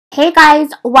Hey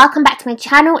guys, welcome back to my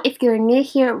channel. If you're new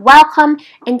here, welcome.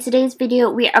 In today's video,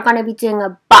 we are going to be doing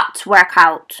a butt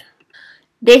workout.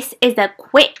 This is a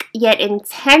quick yet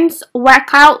intense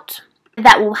workout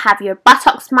that will have your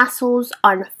buttocks muscles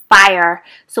on fire.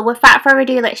 So without further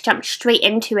ado, let's jump straight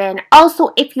into it. And also,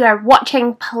 if you are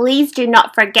watching, please do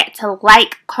not forget to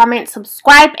like, comment,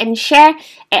 subscribe and share.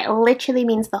 It literally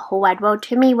means the whole wide world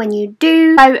to me when you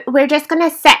do. So we're just going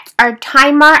to set our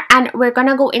timer and we're going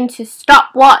to go into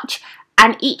stopwatch.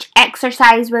 And each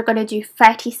exercise, we're going to do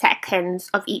 30 seconds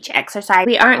of each exercise.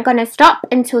 We aren't going to stop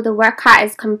until the workout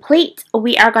is complete.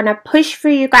 We are going to push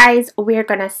through, you guys. We're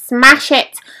going to smash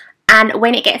it. And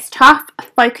when it gets tough,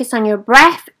 focus on your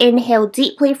breath. Inhale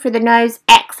deeply through the nose.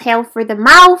 Exhale through the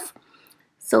mouth.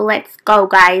 So let's go,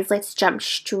 guys. Let's jump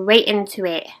straight into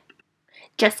it.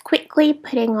 Just quickly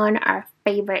putting on our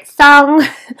favorite song.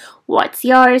 What's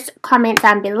yours? Comment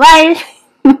down below.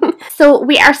 So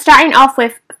we are starting off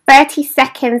with 30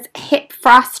 seconds hip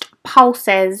thrust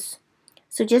pulses.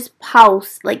 So just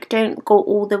pulse, like don't go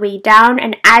all the way down,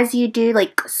 and as you do,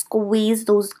 like squeeze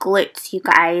those glutes, you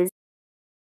guys.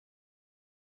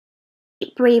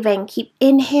 Keep breathing, keep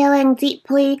inhaling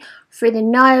deeply through the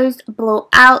nose, blow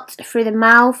out through the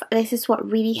mouth. This is what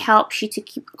really helps you to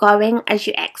keep going as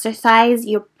you exercise.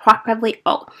 You're properly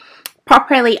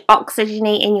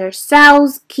oxygenating your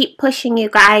cells. Keep pushing, you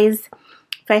guys.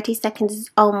 30 seconds is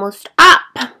almost up.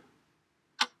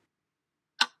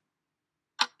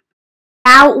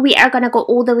 Now we are going to go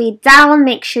all the way down.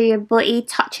 Make sure your body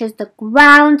touches the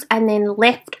ground and then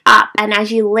lift up. And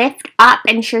as you lift up,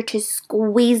 ensure to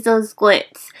squeeze those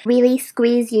glutes. Really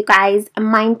squeeze, you guys.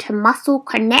 Mind to muscle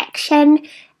connection.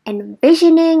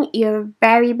 Envisioning your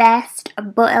very best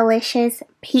buttylicious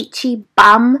peachy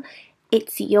bum.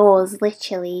 It's yours,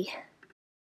 literally.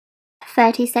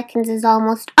 30 seconds is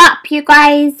almost up, you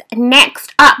guys.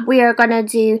 Next up, we are going to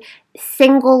do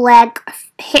single leg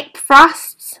hip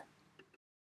thrusts.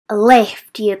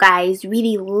 Lift, you guys.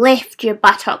 Really lift your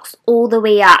buttocks all the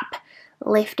way up.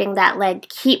 Lifting that leg.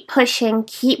 Keep pushing.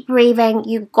 Keep breathing.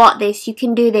 You got this. You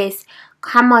can do this.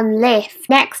 Come on, lift.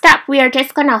 Next up, we are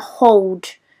just going to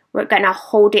hold. We're going to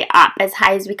hold it up as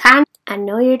high as we can. I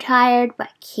know you're tired, but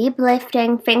keep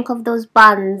lifting. Think of those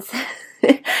buns.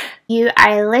 You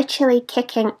are literally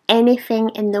kicking anything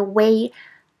in the way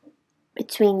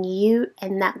between you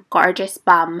and that gorgeous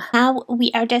bum. Now we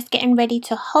are just getting ready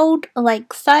to hold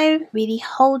like so. Really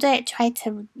hold it. Try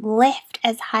to lift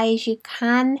as high as you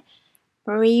can.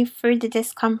 Breathe through the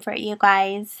discomfort, you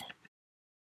guys.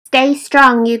 Stay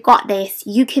strong. You got this.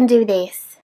 You can do this.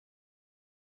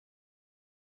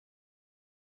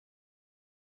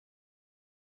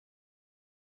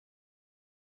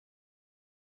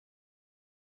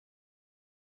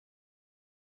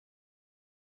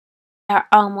 Are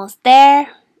almost there.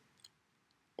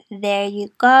 There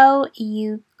you go.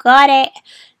 You got it.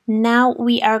 Now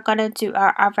we are gonna do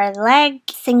our other leg.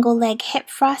 Single leg hip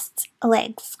thrusts.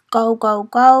 Legs go, go,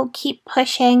 go. Keep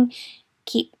pushing.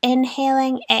 Keep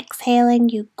inhaling, exhaling.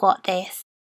 You got this.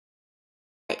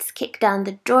 Let's kick down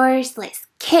the doors. Let's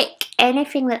kick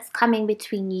anything that's coming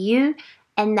between you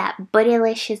and that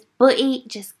buttylicious booty.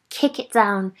 Just kick it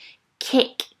down.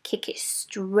 Kick it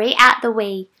straight out the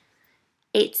way.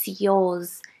 It's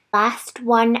yours. Last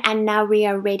one, and now we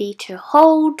are ready to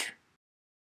hold.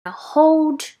 Now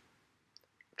hold.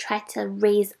 Try to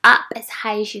raise up as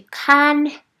high as you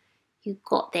can. You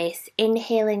got this.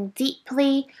 Inhaling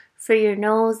deeply through your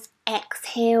nose.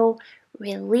 Exhale.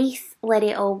 Release. Let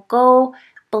it all go.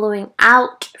 Blowing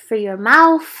out through your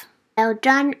mouth. Well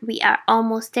done. We are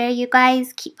almost there, you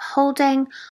guys. Keep holding.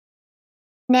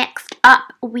 Next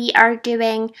up, we are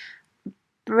doing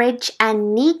bridge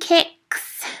and knee kicks.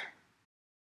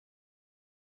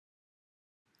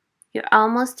 You're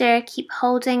almost there. Keep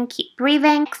holding, keep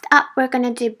breathing. Next up, we're going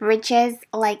to do bridges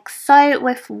like so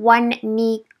with one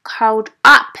knee curled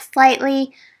up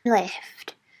slightly.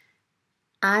 Lift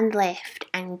and lift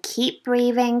and keep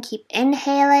breathing. Keep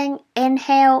inhaling.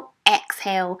 Inhale,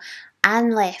 exhale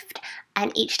and lift.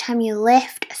 And each time you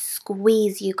lift,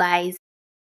 squeeze, you guys.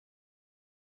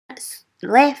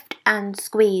 Lift and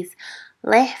squeeze.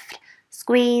 Lift,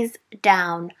 squeeze,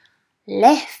 down.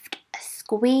 Lift,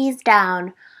 squeeze,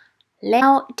 down.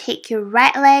 Now take your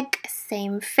right leg,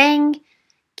 same thing.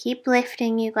 Keep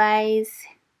lifting, you guys.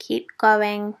 Keep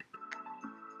going.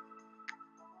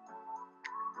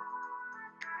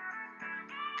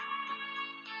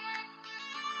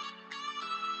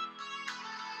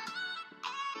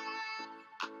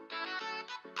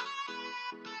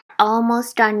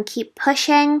 Almost done. Keep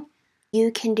pushing.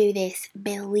 You can do this.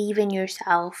 Believe in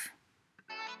yourself.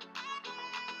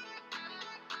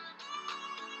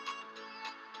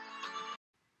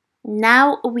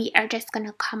 Now we are just going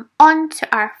to come on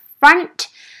to our front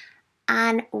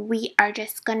and we are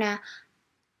just going to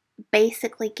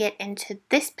basically get into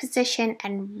this position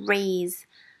and raise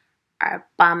our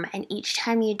bum. And each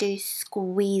time you do,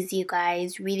 squeeze, you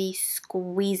guys, really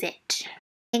squeeze it.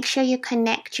 Make sure you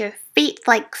connect your feet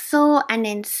like so and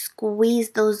then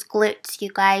squeeze those glutes,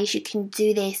 you guys. You can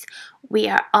do this. We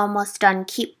are almost done.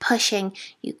 Keep pushing.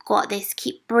 You got this.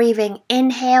 Keep breathing.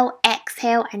 Inhale,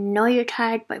 exhale. I know you're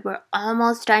tired, but we're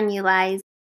almost done, you guys.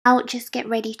 Now just get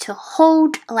ready to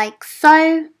hold like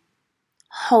so.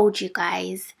 Hold, you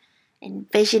guys.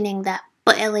 Envisioning that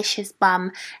buttylicious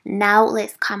bum. Now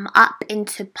let's come up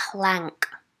into plank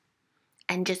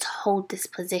and just hold this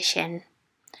position.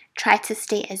 Try to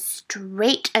stay as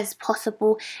straight as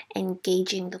possible,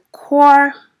 engaging the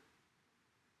core.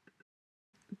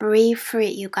 Breathe through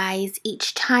it, you guys.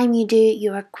 Each time you do,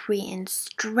 you are creating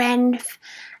strength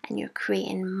and you're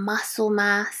creating muscle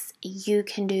mass. You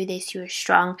can do this. You're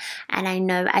strong. And I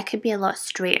know I could be a lot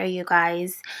straighter, you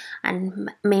guys.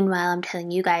 And meanwhile, I'm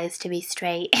telling you guys to be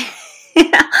straight.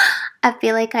 I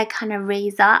feel like I kind of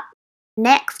raise up.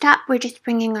 Next up, we're just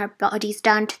bringing our bodies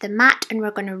down to the mat and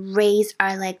we're going to raise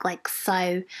our leg like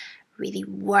so. Really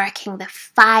working the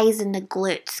thighs and the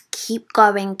glutes. Keep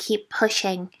going, keep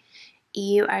pushing.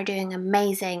 You are doing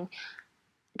amazing.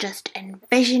 Just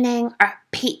envisioning our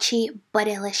peachy,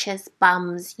 buttylicious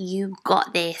bums. You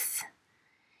got this.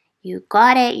 You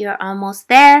got it. You're almost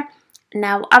there.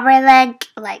 Now other leg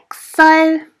like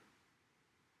so.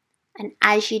 And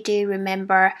as you do,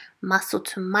 remember muscle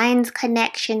to mind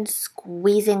connection,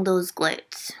 squeezing those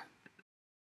glutes.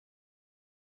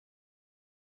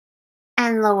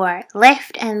 And lower,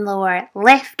 lift and lower,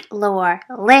 lift, lower,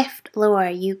 lift, lower.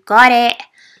 You got it.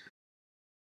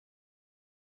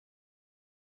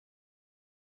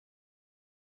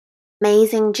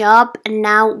 Amazing job. And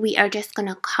now we are just going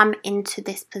to come into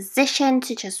this position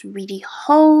to just really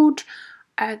hold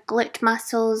our glute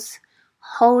muscles.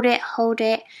 Hold it, hold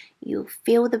it. You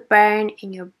feel the burn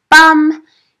in your bum.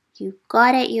 You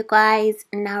got it, you guys.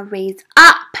 Now raise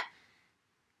up.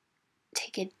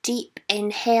 Take a deep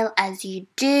inhale as you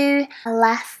do.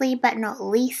 Lastly but not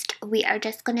least, we are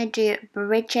just going to do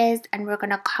bridges and we're going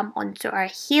to come onto our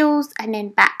heels and then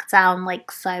back down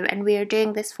like so. And we are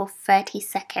doing this for 30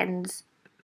 seconds.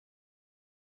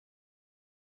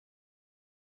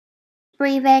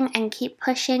 Breathing and keep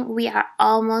pushing. We are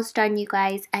almost done, you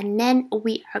guys, and then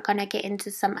we are gonna get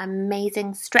into some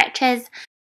amazing stretches.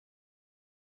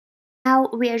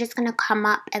 Now we are just gonna come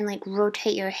up and like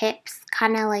rotate your hips,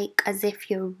 kind of like as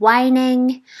if you're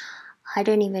whining. I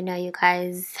don't even know, you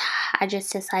guys. I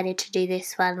just decided to do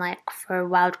this one like for a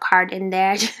wild card in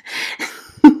there.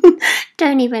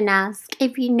 Don't even ask.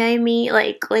 If you know me,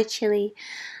 like literally,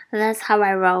 that's how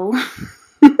I roll.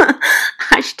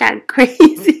 Hashtag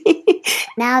crazy.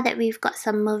 Now that we've got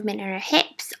some movement in our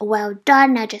hips, well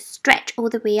done. Now just stretch all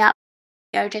the way up.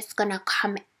 You're just gonna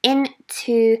come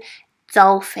into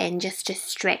dolphin just to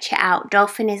stretch it out.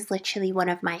 Dolphin is literally one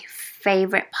of my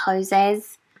favorite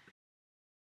poses.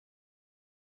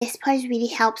 This pose really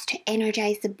helps to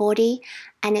energize the body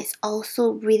and it's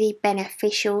also really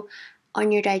beneficial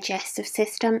on your digestive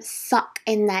system. Suck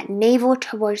in that navel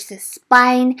towards the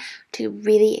spine to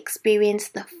really experience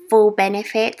the full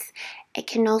benefits. It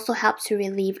can also help to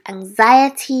relieve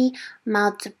anxiety,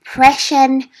 mild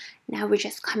depression. Now we're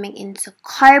just coming into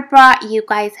Cobra. You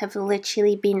guys have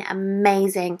literally been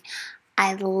amazing.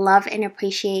 I love and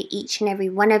appreciate each and every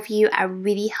one of you. I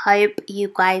really hope you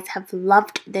guys have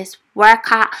loved this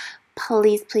workout.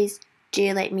 Please, please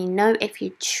do let me know if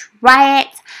you try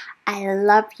it. I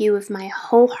love you with my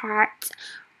whole heart.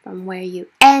 From where you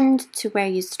end to where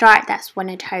you start. That's one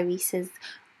of Tyrese's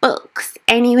books.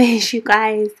 Anyways, you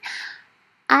guys,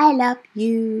 I love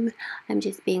you. I'm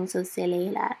just being so silly,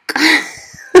 like,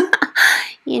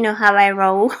 you know how I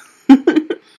roll.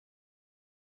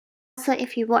 Also,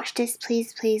 if you watch this,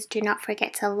 please do not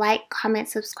forget to like, comment,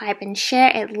 subscribe, and share.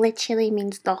 It literally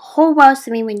means the whole world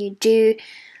to me when you do.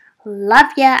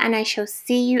 Love ya, and I shall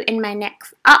see you in my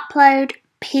next upload.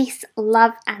 Peace,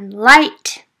 love, and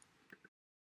light.